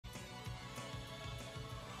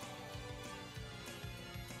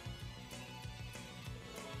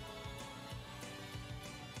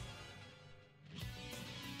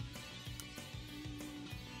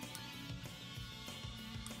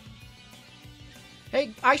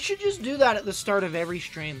Hey, I should just do that at the start of every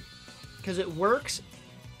stream. Because it works.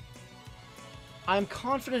 I'm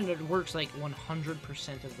confident it works like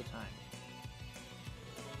 100% of the time.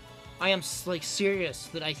 I am like serious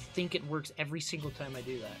that I think it works every single time I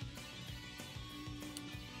do that.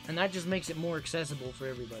 And that just makes it more accessible for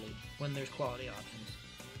everybody when there's quality options.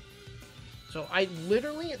 So I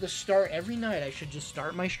literally, at the start, every night, I should just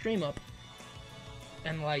start my stream up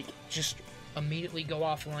and, like, just immediately go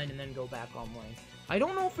offline and then go back online. I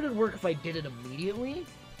don't know if it would work if I did it immediately.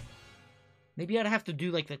 Maybe I'd have to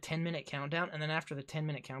do, like, the 10-minute countdown, and then after the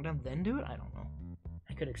 10-minute countdown, then do it? I don't know.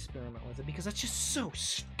 I could experiment with it, because that's just so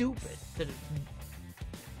stupid that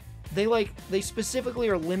they specifically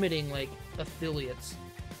are limiting, like, affiliates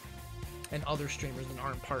and other streamers that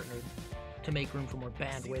aren't partnered to make room for more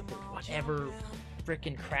bandwidth or whatever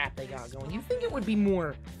frickin' crap they got going. You think it would be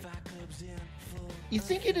more... You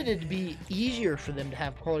think it'd be easier for them to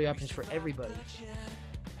have quality options for everybody.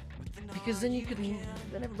 Because then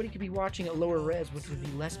then everybody could be watching at lower res, which would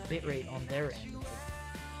be less bitrate on their end of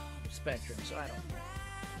the spectrum, so I don't know.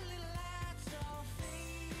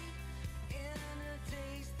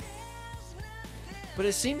 But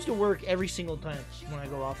it seems to work every single time when I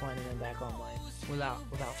go offline and then back online, without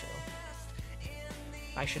fail.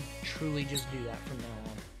 I should truly just do that from now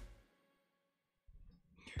on.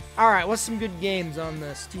 Alright, what's some good games on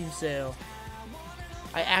the Steam sale?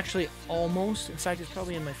 I actually almost, in fact, it's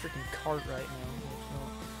probably in my freaking cart right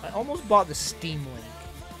now. I almost bought the Steam Link.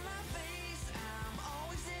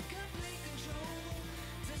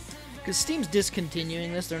 Because Steam's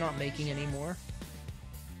discontinuing this, they're not making any more.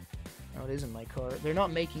 Oh, it is in my cart. They're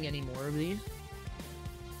not making any more of these.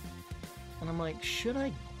 And I'm like, should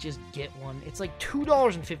I just get one? It's like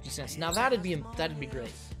 $2.50. Now that'd be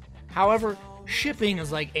great. However, shipping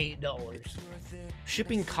is like $8.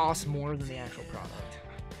 Shipping costs more than the actual product.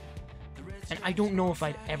 And I don't know if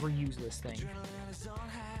I'd ever use this thing.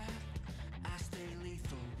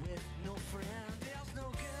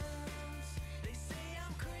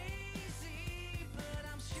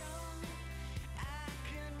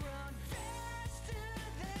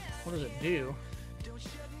 What does it do?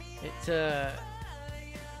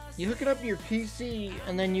 You hook it up to your PC,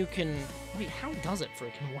 and then you can... Wait, how does it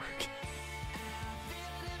freaking work?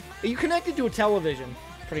 You connect it to a television,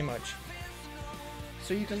 pretty much.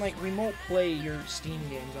 So you can, like, remote play your Steam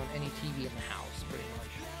games on any TV in the house, pretty much.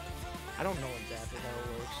 I don't know exactly how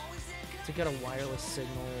it works. It's like got a wireless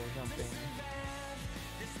signal or something.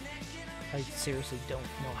 I seriously don't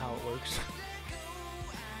know how it works.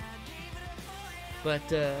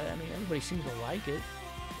 But, I mean, everybody seems to like it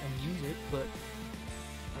and use it, but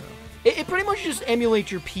I don't know. It pretty much just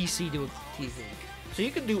emulates your PC to a TV. So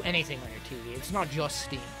you can do anything on your TV. It's not just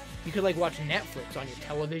Steam. You could, like, watch Netflix on your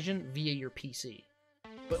television via your PC.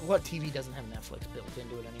 But what TV doesn't have Netflix built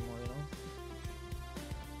into it anymore, you know?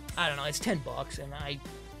 I don't know. It's $10, and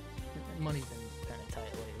money's been kind of tight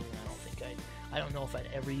lately, and I don't know if I'd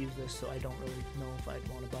ever use this, so I don't really know if I'd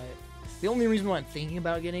want to buy it. The only reason why I'm thinking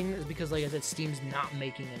about getting it is because, like I said, Steam's not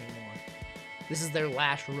making anymore. This is their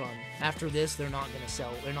last run. After this, they're not going to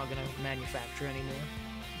sell. They're not going to manufacture anymore.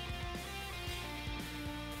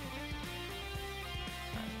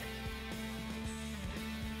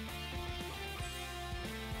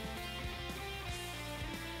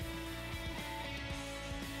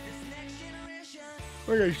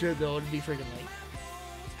 Like I said, though, it'd be freaking like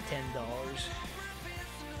 $10. No.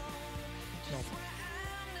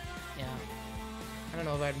 Yeah. I don't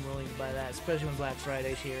know if I'm willing to buy that, especially when Black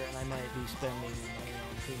Friday's here, and I might be spending money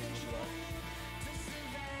on who knows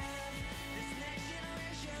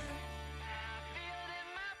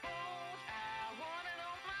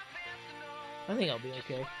what. I think I'll be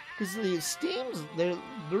okay. Because the Steam's, the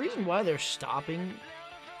reason why they're stopping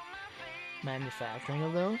manufacturing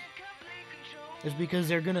of those is because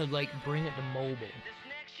they're gonna, like, bring it to mobile.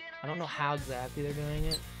 I don't know how exactly they're doing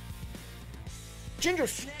it. Ginger,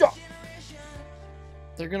 stop!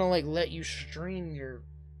 They're gonna, like, let you stream your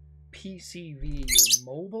PC via your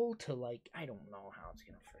mobile to, like, I don't know how it's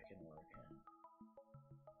gonna freaking work.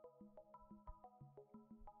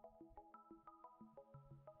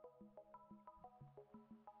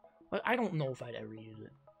 But I don't know if I'd ever use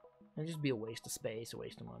it. It'd just be a waste of space, a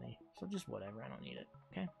waste of money. So just whatever, I don't need it,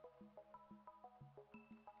 okay?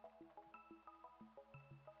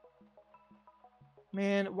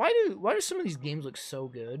 Man, why do some of these games look so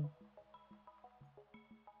good?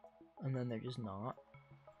 And then they're just not.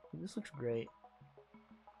 This looks great.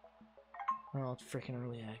 Oh, it's freaking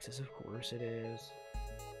early access, of course it is.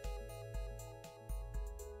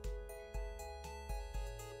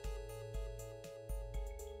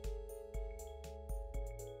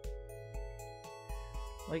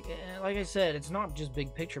 Like I said, it's not just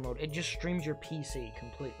big picture mode. It just streams your PC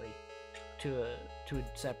completely to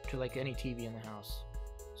like any TV in the house.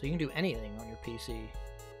 So you can do anything on your PC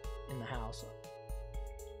in the house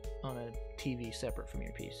on a TV separate from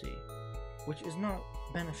your PC, which is not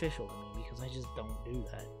beneficial to me because I just don't do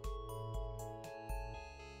that.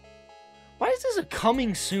 Why is this a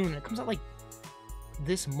coming soon? It comes out like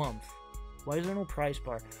this month. Why is there no price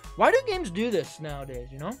bar? Why do games do this nowadays,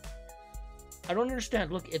 you know? I don't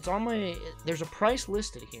understand. Look, it's on my... There's a price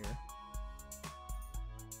listed here.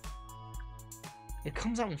 It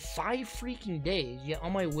comes out in 5 freaking days, yet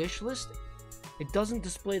on my wish list, it doesn't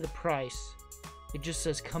display the price. It just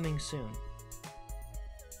says coming soon.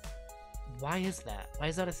 Why is that? Why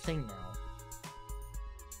is that a thing now?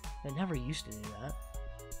 It never used to do that.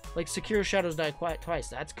 Like Sekiro Shadows Die Twice,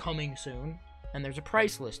 that's coming soon, and there's a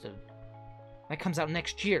price listed. That comes out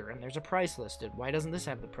next year, and there's a price listed. Why doesn't this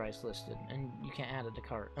have the price listed? And you can't add it to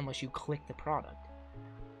cart unless you click the product.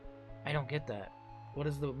 I don't get that. What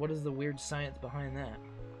is the weird science behind that?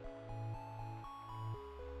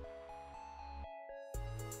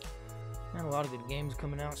 Not a lot of good games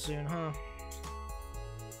coming out soon, huh?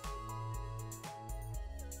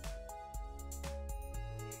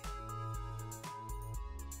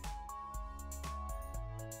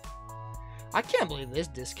 I can't believe this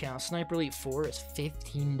discount. Sniper Elite 4 is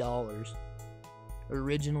 $15.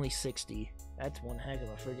 Originally $60. That's one heck of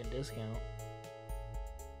a friggin' discount.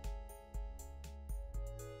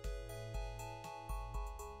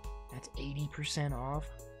 That's 80% off.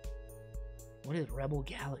 What is Rebel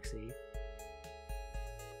Galaxy?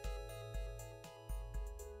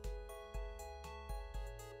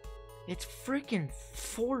 It's freaking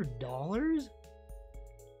 $4?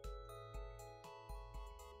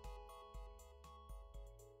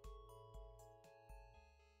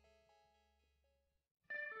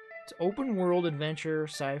 It's open world adventure,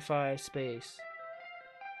 sci-fi, space.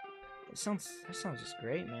 That sounds just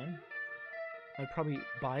great, man. I'd probably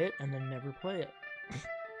buy it and then never play it.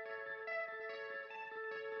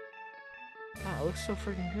 Wow, it looks so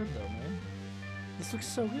freaking good though, man. This looks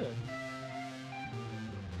so good.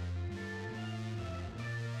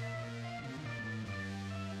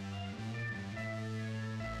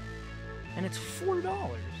 And it's $4.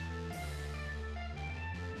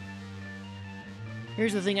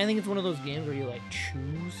 Here's the thing, I think it's one of those games where you like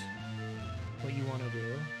choose what you want to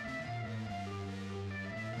do.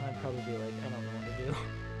 I'd probably be like, I don't know what to do.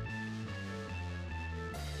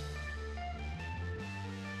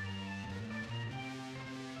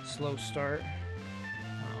 Slow start.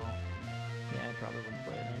 Oh. Yeah, I probably wouldn't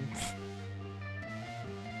play it then.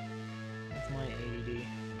 That's my ADD.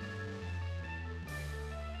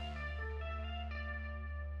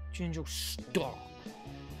 Jinjo, stop!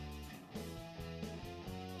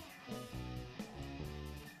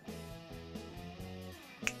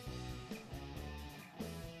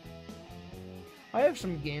 I have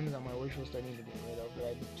some games on my wish list I need to get rid of that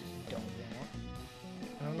I just don't want.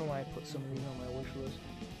 I don't know why I put some of these on my wish list.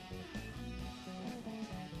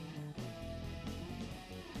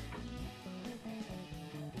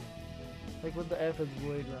 Like what the F is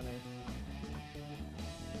Blade Runner?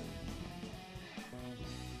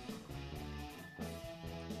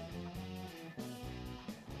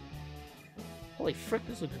 Holy frick,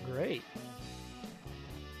 this looks great.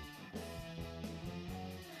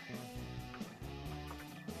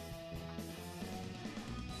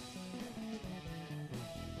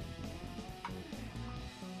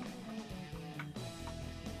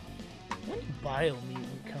 When's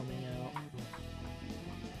Biomutant coming out?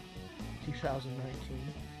 2019.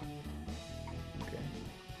 Okay.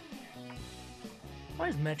 Why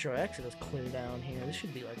is Metro Exodus clear down here? This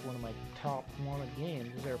should be like one of my top wanted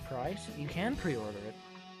games. Is there a price? You can pre-order it.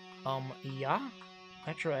 Yeah.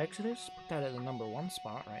 Metro Exodus? Put that at the #1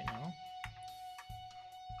 spot right now.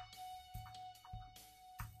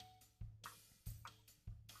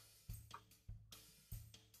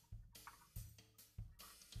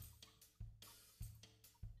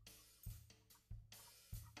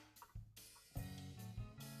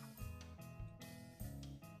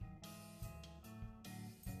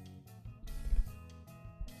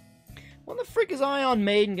 When the frick is Ion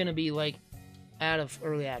Maiden gonna be, like, out of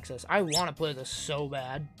early access? I want to play this so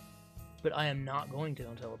bad, but I am not going to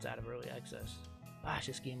until it's out of early access. Gosh,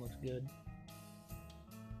 this game looks good.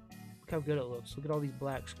 Look how good it looks. Look at all these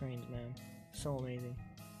black screens, man. So amazing.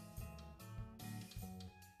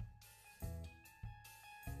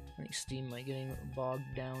 I think Steam might be getting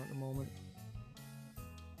bogged down at the moment.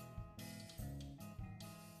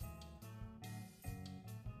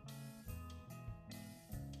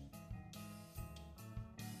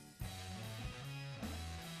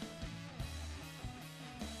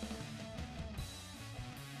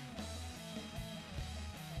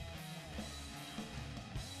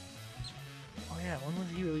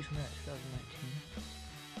 he release from that? 2019.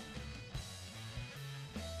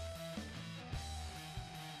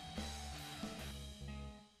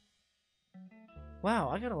 Wow,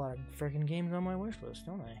 I got a lot of freaking games on my wish list,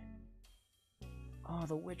 don't I? Oh,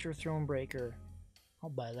 The Witcher Thronebreaker. I'll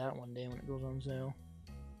buy that one day when it goes on sale.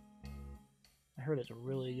 I heard it's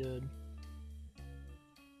really good.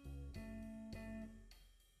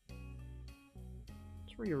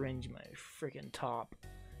 Let's rearrange my freaking top.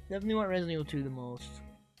 Definitely want Resident Evil 2 the most.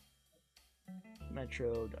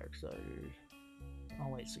 Metro, Darksiders. Oh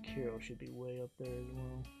wait, Sekiro should be way up there as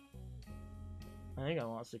well. I think I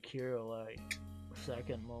want Sekiro like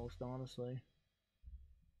second most, honestly.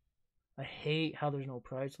 I hate how there's no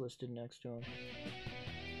price listed next to him.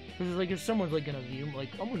 Because like if someone's like gonna view, like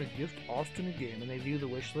I'm gonna gift Austin a game, and they view the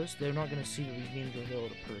wish list, they're not gonna see that these games are available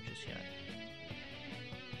to purchase yet.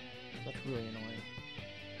 That's really annoying.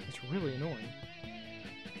 It's really annoying.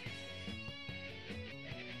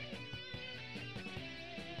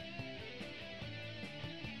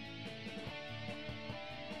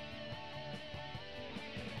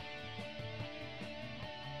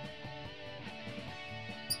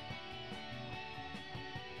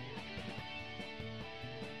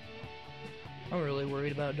 I'm really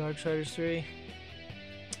worried about Darksiders 3.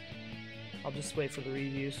 I'll just wait for the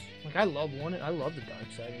reviews. Like, I love the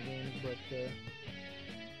Darksiders games, but,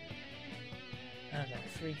 I don't know,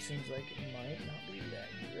 3 seems like it might not be that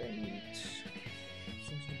great.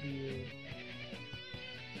 Seems to be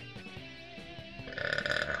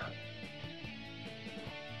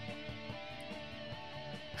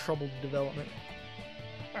troubled development.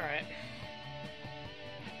 Alright.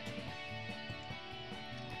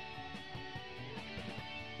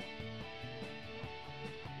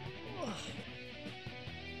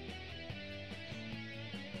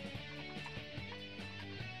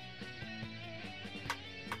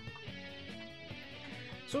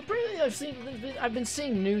 So apparently I've been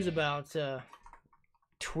seeing news about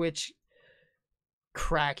Twitch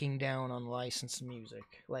cracking down on licensed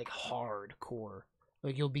music, like hardcore.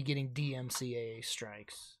 Like you'll be getting DMCA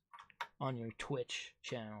strikes on your Twitch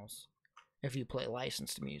channels if you play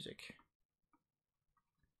licensed music.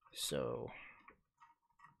 So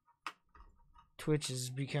Twitch is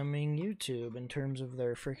becoming YouTube in terms of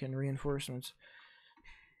their freaking reinforcements.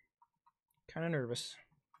 Kind of nervous.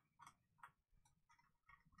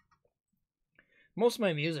 Most of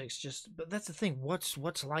my music's just, but that's the thing. What's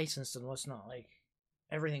licensed and what's not? Like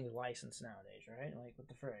everything's licensed nowadays, right? Like what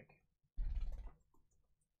the frick?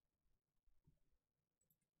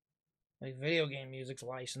 Like video game music's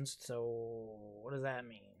licensed, so what does that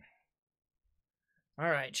mean? All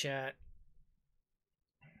right, chat.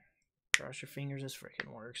 Cross your fingers, this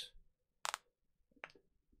freaking works.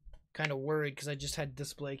 Kind of worried because I just had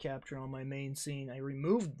display capture on my main scene. I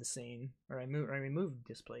removed the scene, or I removed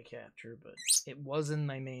display capture, but it was in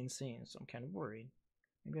my main scene, so I'm kind of worried.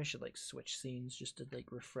 Maybe I should like switch scenes just to like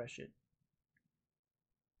refresh it.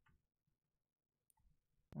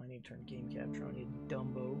 I need to turn game capture on, you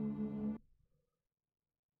dumbo.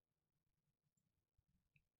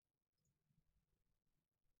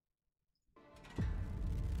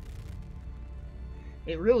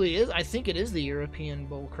 It really is. I think it is the European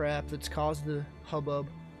bullcrap that's caused the hubbub.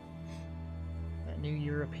 That new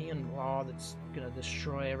European law that's gonna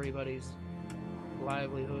destroy everybody's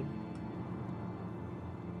livelihood.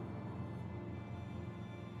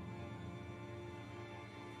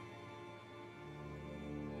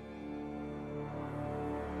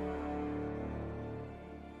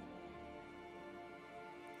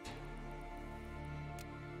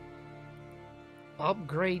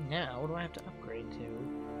 Upgrade now? What do I have to upgrade to?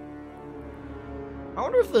 I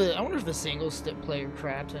wonder if the single stick player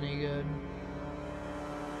crap's any good.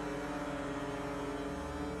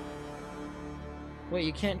 Wait,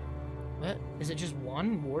 you can't. What? Is it just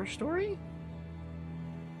one war story?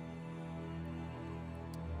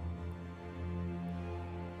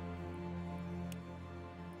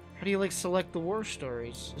 How do you like select the war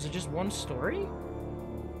stories? Is it just one story?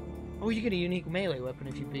 Oh, you get a unique melee weapon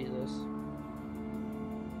if you beat this.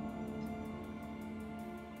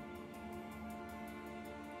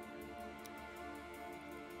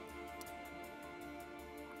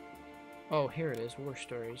 Oh, here it is, War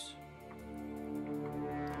Stories.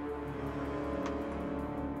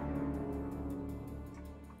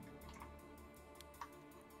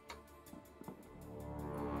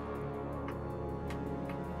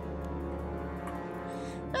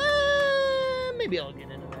 Maybe I'll get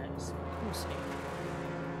into that. We'll see.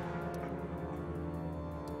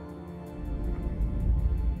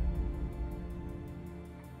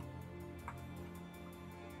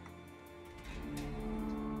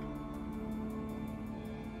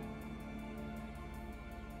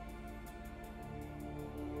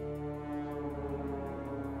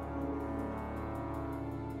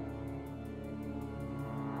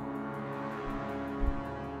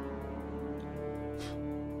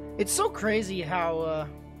 It's so crazy how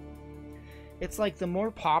it's like the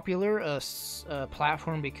more popular a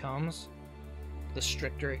platform becomes, the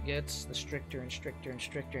stricter it gets, the stricter and stricter and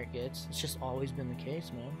stricter it gets. It's just always been the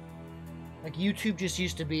case, man. Like, YouTube just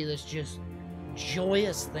used to be this just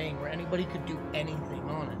joyous thing where anybody could do anything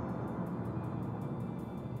on it.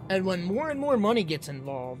 And when more and more money gets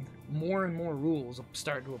involved, more and more rules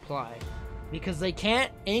start to apply. Because they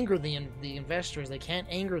can't anger the investors, they can't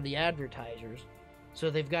anger the advertisers. So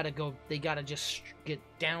they've got to just get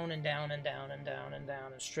down and down and down and down and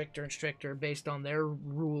down and stricter based on their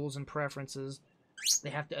rules and preferences. They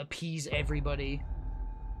have to appease everybody.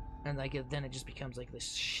 And like then it just becomes like this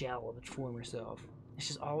shell of its former self. It's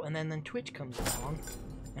just all, and then Twitch comes along,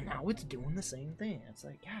 and now it's doing the same thing. It's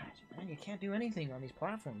like, gosh, man, you can't do anything on these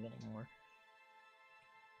platforms anymore.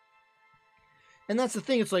 And that's the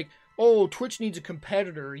thing, it's like, oh, Twitch needs a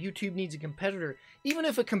competitor, YouTube needs a competitor. Even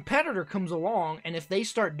if a competitor comes along, and if they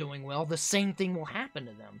start doing well, the same thing will happen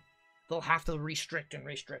to them. They'll have to restrict and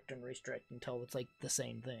restrict and restrict until it's like the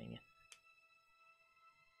same thing.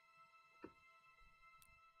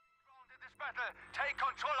 Battle. Take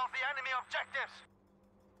control of the enemy objectives.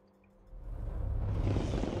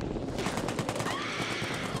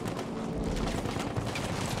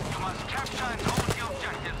 You must capture and hold the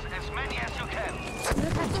objectives, as many as you can.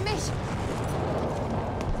 Glück hast du mich.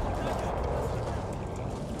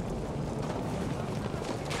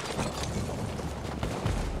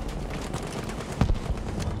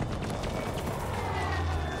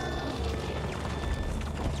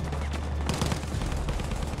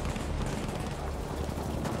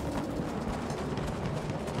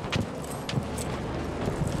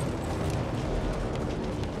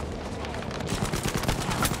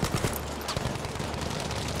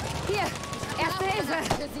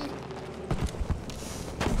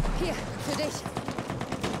 Hier, für dich.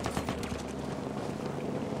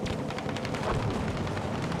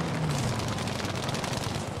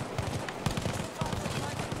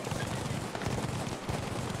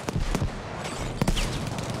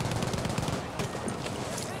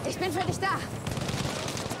 Ich bin für dich da.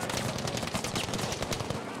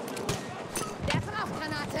 Werfe auf,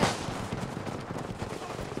 Granate.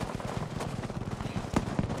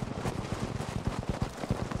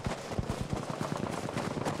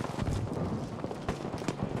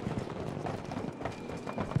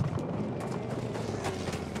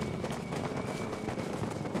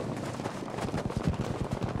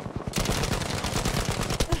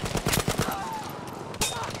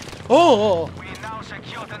 Oh! We now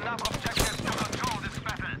secured enough objectives to control this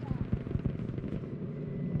battle.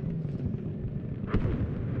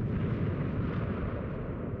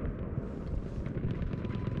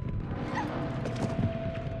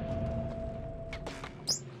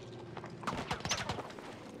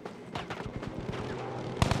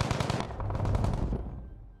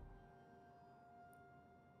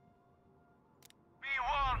 Be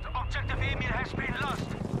warned, objective Emil has been lost.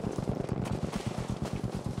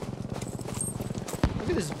 Look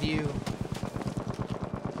at this view.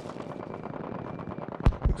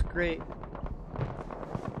 Looks great.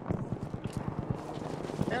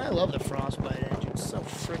 Man, I love the Frostbite engine. It's so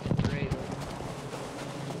freaking great.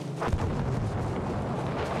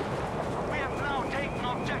 We have now taken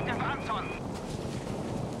objective Anton.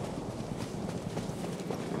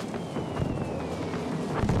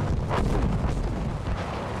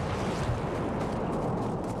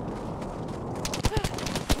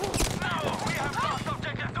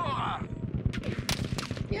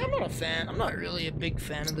 I'm not really a big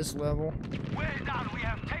fan of this level. Well done, we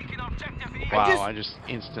have taken objective E. Wow, I just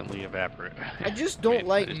instantly evaporate. I just don't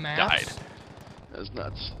like I just maps died. That was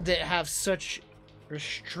nuts. that have such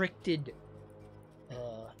restricted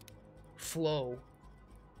flow.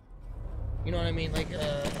 You know what I mean? Like, it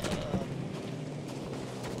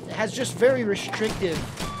has just very restrictive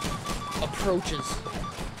approaches.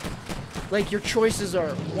 Like, your choices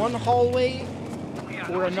are one hallway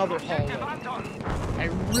or another hallway. I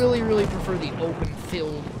really, really prefer the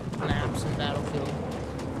open-filled maps in Battlefield.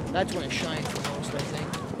 That's when it shines the most, I think.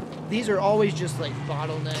 These are always just like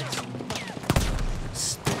bottlenecks,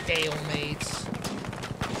 stalemates.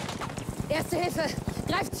 Erste Hilfe!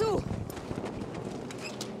 Greif zu!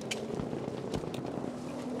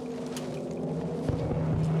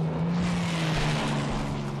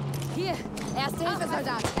 Hier! Erste Hilfe,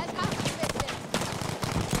 Soldat!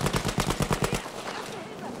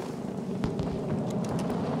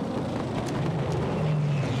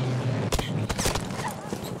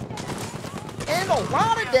 And a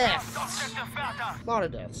lot of deaths! A lot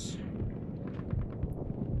of deaths.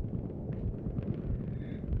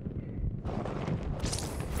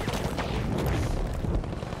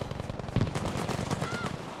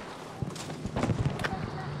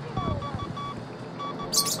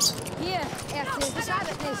 Hier, Erste Hilfe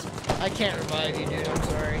schadet nicht. I can't revive you, dude. I'm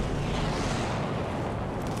sorry.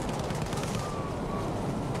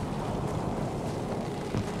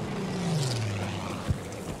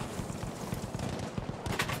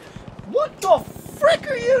 What the frick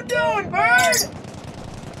are you doing, bird?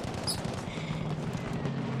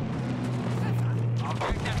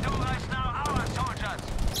 Objective Dora is now our soldiers.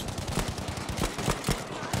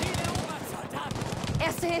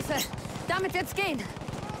 Erste Hilfe. Damit wird's gehen.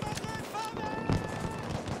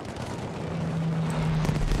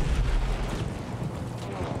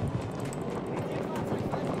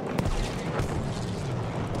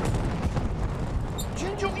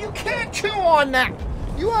 Ginger, you can't chew on that.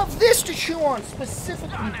 You have this to chew on,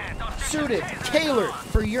 specifically suited, tailored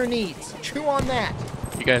for your needs. Chew on that.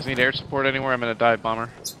 You guys need air support anywhere? I'm gonna dive bomber.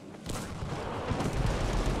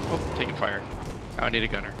 Oh, taking fire. Now I need a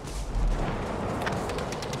gunner.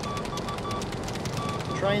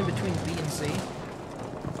 Try in between B and C.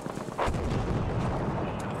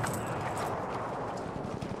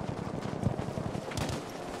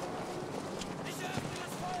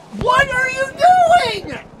 What are you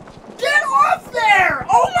doing? Get off there!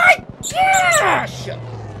 Oh my gosh!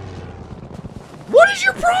 What is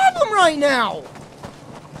your problem right now?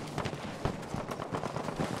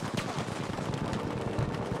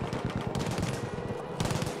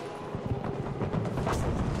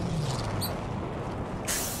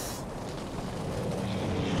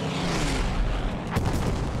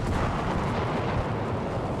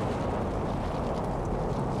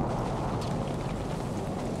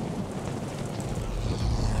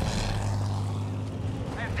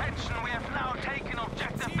 Attention, we have now taken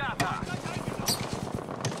objective Bertha.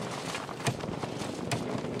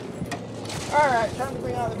 Alright, time to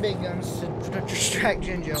bring out the big guns to distract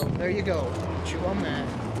Jinjo. There you go. Chew on that.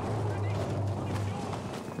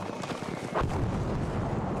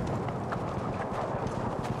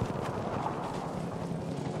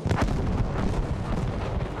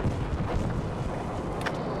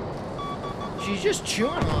 She's just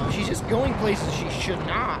chewing on. She's just going places she should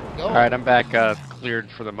not go. Alright, I'm back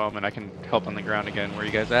cleared for the moment. I can help on the ground again. Where are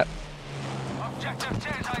you guys at? Objective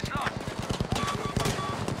Delta is lost.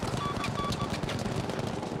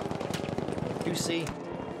 You see.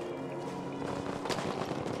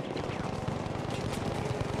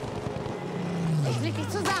 Ich flieg dich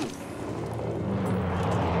zusammen.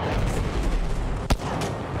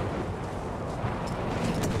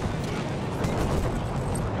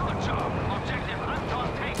 Good job. Objective Anton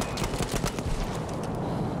taken.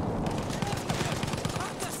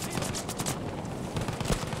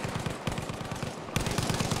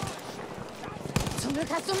 Zum Glück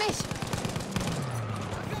hast du mich.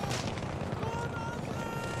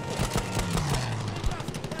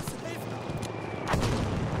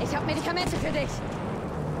 Ich hab Medikamente für dich.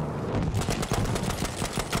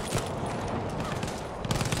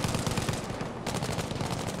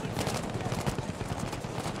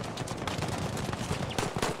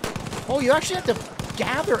 Oh, you actually have to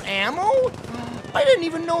gather ammo? I didn't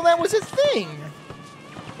even know that was a thing.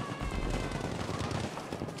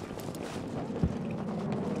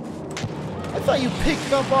 I thought you picked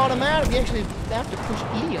it up automatically. You actually have to push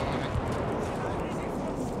E on it.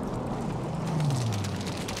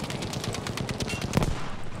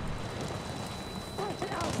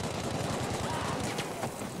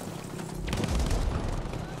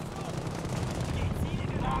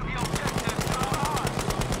 All the objectives are ours.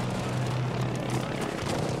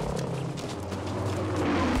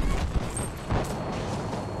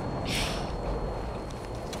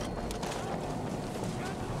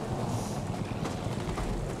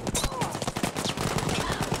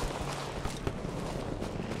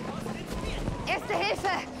 Erste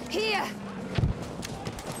Hilfe. Hier.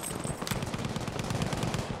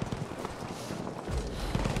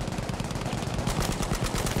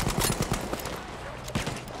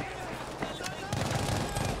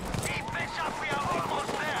 Keep this up, we are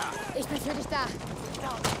almost there. Ich bin für dich da.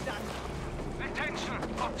 Attention,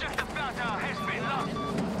 objective Bertha has been lost.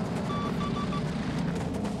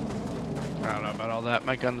 I don't know about all that.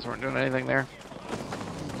 My guns weren't doing anything there.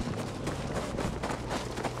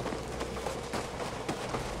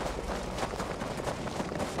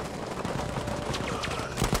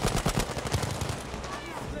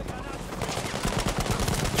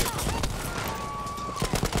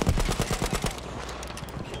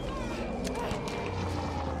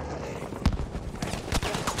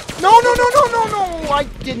 No! I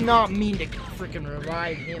did not mean to freaking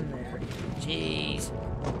revive him there. Jeez.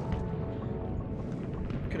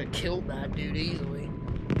 Could have killed that dude easily.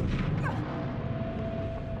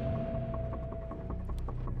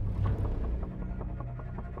 Objective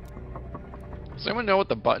Does anyone know what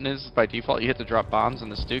the button is by default you hit to drop bombs in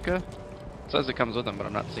the Stuka? It says it comes with them, but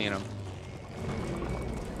I'm not seeing them.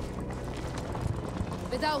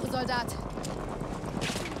 Bedauere, Soldat.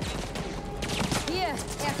 Hier,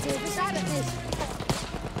 Erste, schadet nicht.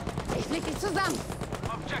 Ich leg dich zusammen.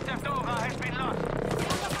 Objective Dora has been lost. Wir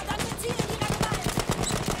haben das verdammte Ziel in ihrer Gewalt.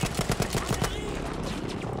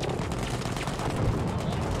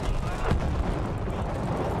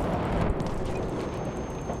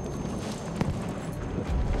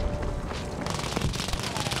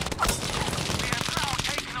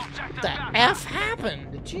 The F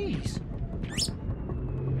happened? Jeez.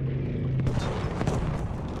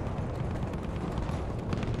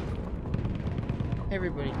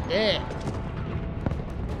 Everybody dead.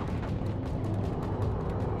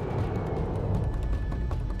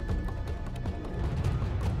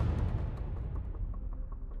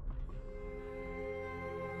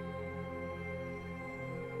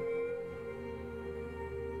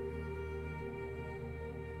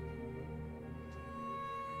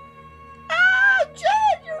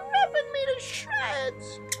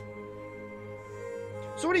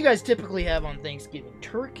 So what do you guys typically have on Thanksgiving?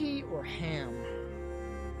 Turkey or ham?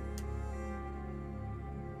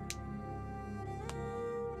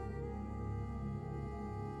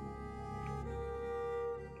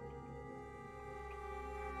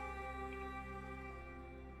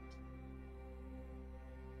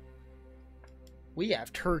 We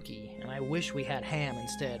have turkey, and I wish we had ham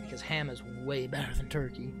instead, because ham is way better than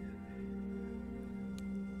turkey.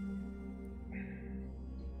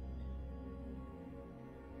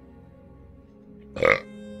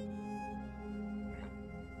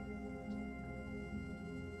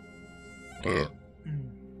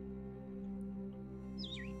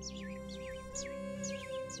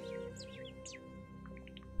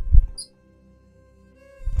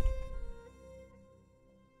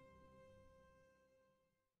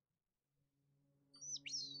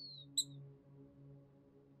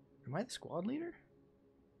 Am I the squad leader?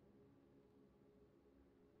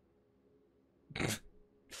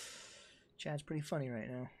 Chad's pretty funny right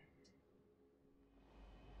now.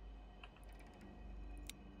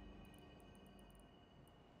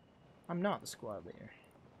 I'm not the squad leader.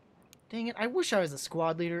 Dang it, I wish I was the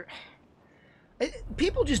squad leader.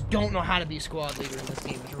 People just don't know how to be a squad leader in this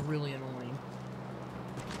game, which are really annoying.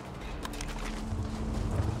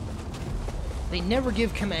 They never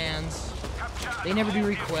give commands. They never do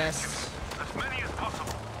requests. As many as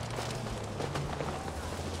possible.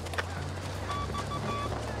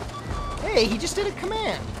 Hey, he just did a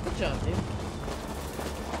command. Good job, dude.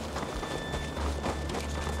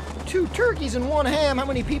 2 turkeys and 1 ham. How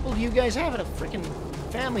many people do you guys have at a freaking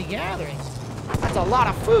family gathering? That's a lot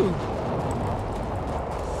of food.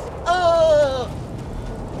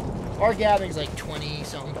 Our gathering's like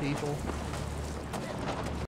 20-something people.